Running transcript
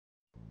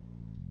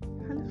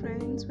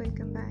friends,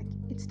 welcome back.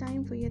 It's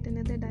time for yet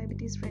another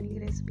diabetes friendly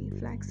recipe,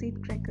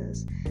 flaxseed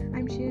crackers.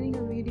 I'm sharing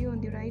a video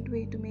on the right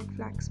way to make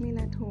flax meal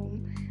at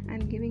home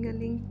and giving a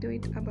link to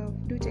it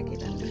above. Do check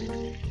it out.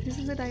 This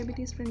is a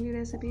diabetes friendly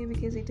recipe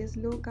because it is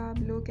low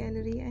carb, low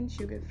calorie and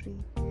sugar free.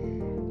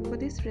 For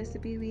this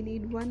recipe we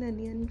need 1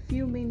 onion,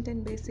 few mint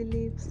and basil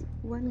leaves,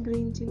 1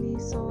 green chili,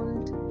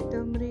 salt,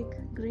 turmeric,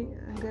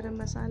 garam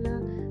masala,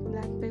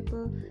 black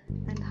pepper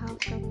and half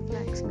cup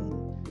flax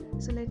meal.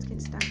 So let's get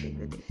started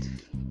with it.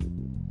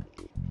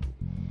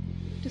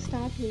 To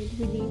start with,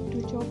 we need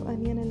to chop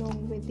onion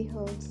along with the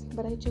herbs,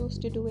 but I chose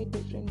to do it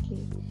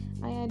differently.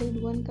 I added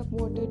 1 cup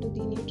water to the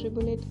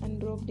NutriBullet and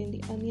dropped in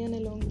the onion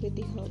along with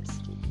the herbs.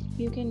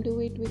 You can do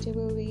it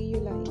whichever way you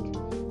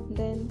like.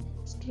 Then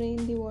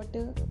strain the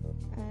water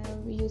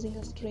using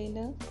a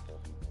strainer.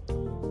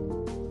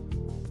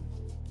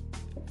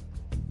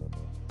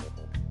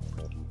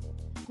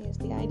 Yes,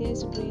 the idea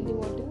is to drain the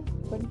water,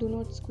 but do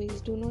not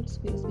squeeze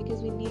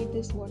because we need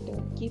this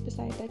water. Keep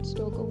aside that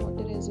stoke of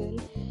water as well.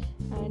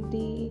 Add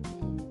these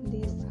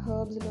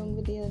herbs along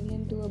with the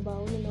onion to a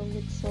bowl along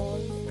with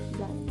salt,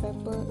 black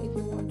pepper if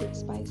you want it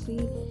spicy,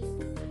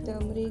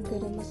 turmeric,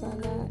 garam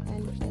masala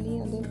and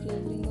any other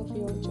flavoring of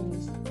your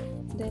choice.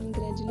 Then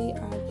gradually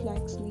add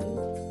flax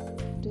meal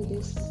to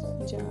this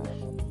jar.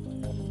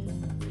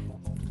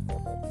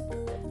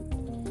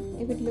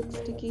 If it looks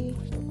sticky,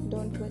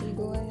 don't worry,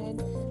 go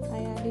ahead.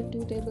 I added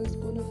 2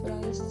 tablespoons of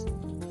rice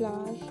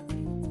flour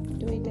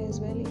to it as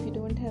well. If you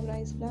don't have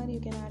rice flour, you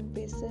can add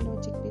besan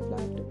or chickpea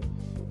flour too.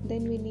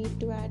 Then we need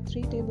to add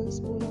 3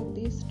 tablespoons of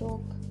this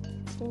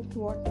stoked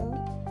water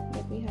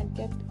that we had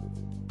kept.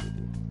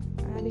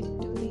 Add it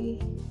to the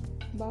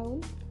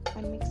bowl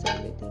and mix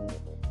everything.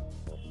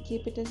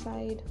 Keep it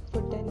aside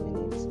for 10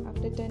 minutes.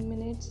 After 10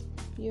 minutes,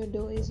 your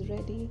dough is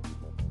ready.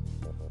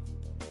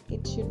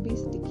 It should be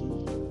sticky.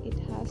 It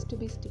has to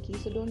be sticky.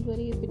 So don't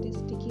worry if it is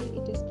sticky.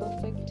 It is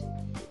perfect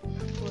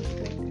for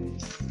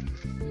crackers.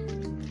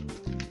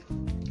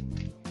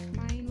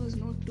 Mine was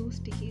not too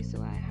sticky,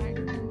 so I had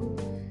to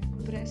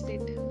press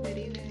it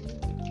very well.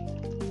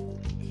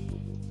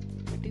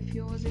 But if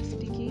yours is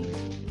sticky,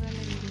 well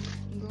and good.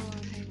 Go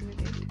ahead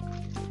with it.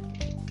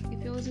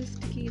 If yours is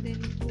sticky, then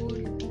pour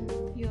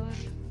your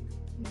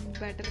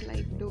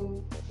batter-like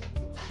dough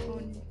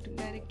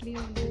directly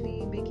onto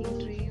the baking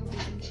tray or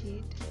baking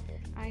sheet.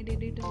 I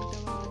did it on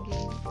tawa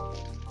again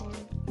on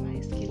my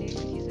skillet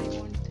because I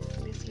want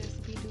this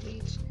recipe to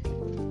reach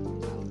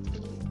out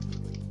to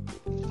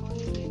all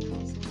Indian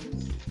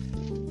households.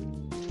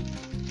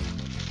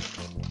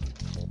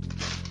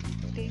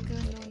 Take a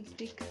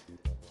non-stick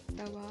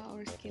tawa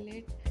or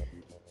skillet.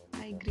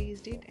 I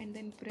greased it and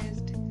then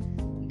pressed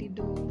the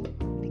dough,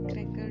 the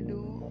cracker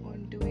dough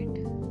onto it.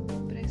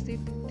 Press it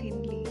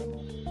thinly.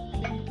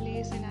 Then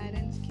place an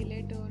iron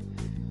skillet or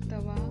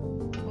tawa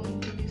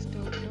onto the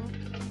stove top.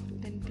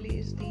 Then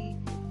place the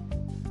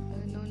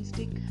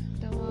non-stick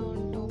tawa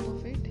on top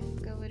of it.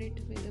 Cover it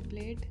with a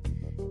plate.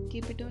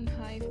 Keep it on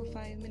high for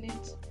 5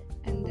 minutes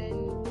and then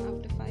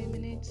after 5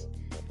 minutes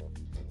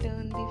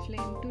turn the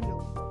flame to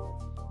low.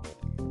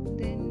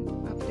 Then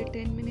after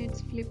 10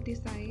 minutes flip the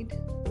side.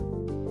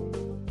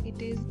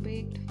 It is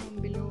baked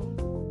from below.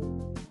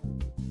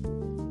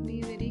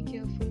 Be very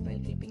careful while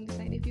flipping the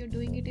side. If you're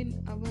doing it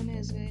in oven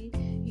as well,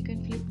 you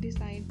can flip the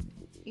side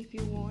if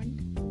you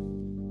want.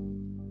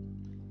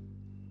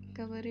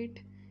 Cover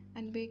it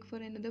and bake for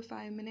another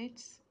 5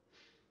 minutes.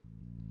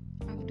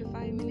 After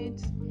 5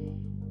 minutes,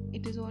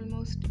 it is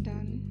almost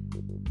done.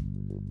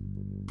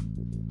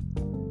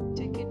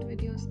 Check it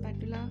with your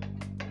spatula.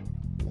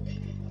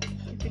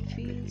 If it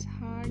feels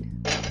hard,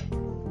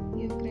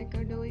 your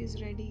cracker dough is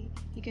ready.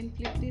 You can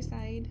flip the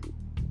side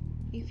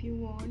if you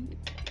want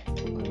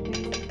or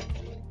bake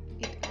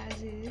it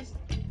as is.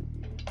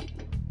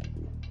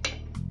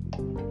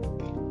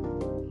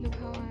 Look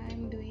how I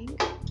am doing.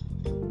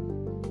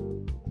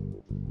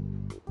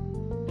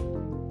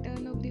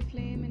 Turn off the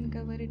flame and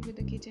cover it with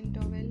a kitchen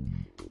towel.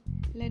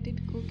 Let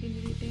it cook in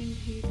retained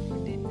heat for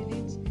 10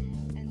 minutes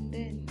and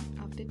then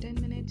after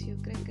 10 minutes your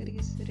cracker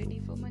is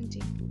ready for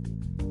munching.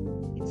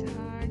 It's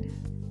hard,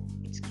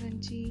 it's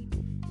crunchy,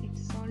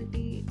 it's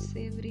salty, it's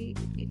savory,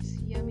 it's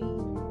yummy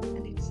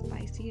and it's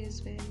spicy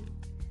as well.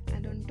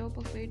 And on top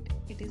of it,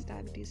 it is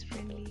diabetes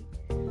friendly.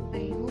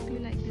 I hope you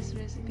like this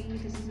recipe.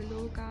 This is a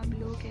low carb,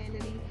 low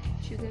calorie,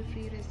 sugar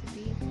free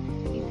recipe.